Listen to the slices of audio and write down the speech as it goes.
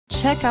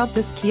Check out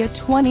this Kia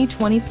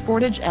 2020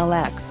 Sportage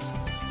LX.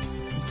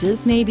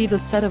 This may be the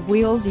set of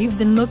wheels you've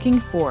been looking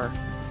for.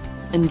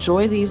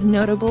 Enjoy these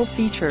notable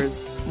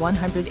features: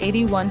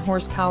 181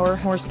 horsepower,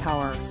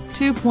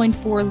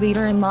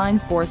 2.4-liter inline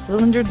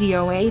 4-cylinder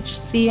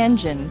DOHC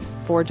engine,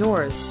 4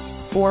 doors,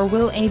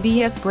 4-wheel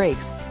ABS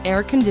brakes,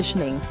 air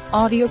conditioning,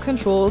 audio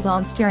controls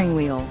on steering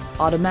wheel,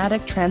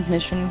 automatic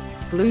transmission,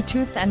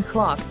 Bluetooth and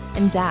clock,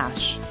 and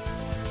dash.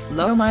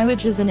 Low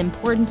mileage is an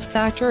important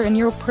factor in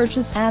your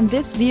purchase, and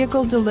this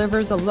vehicle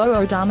delivers a low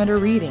odometer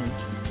reading.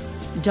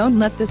 Don't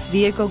let this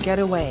vehicle get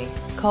away.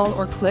 Call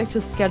or click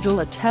to schedule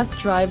a test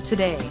drive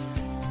today.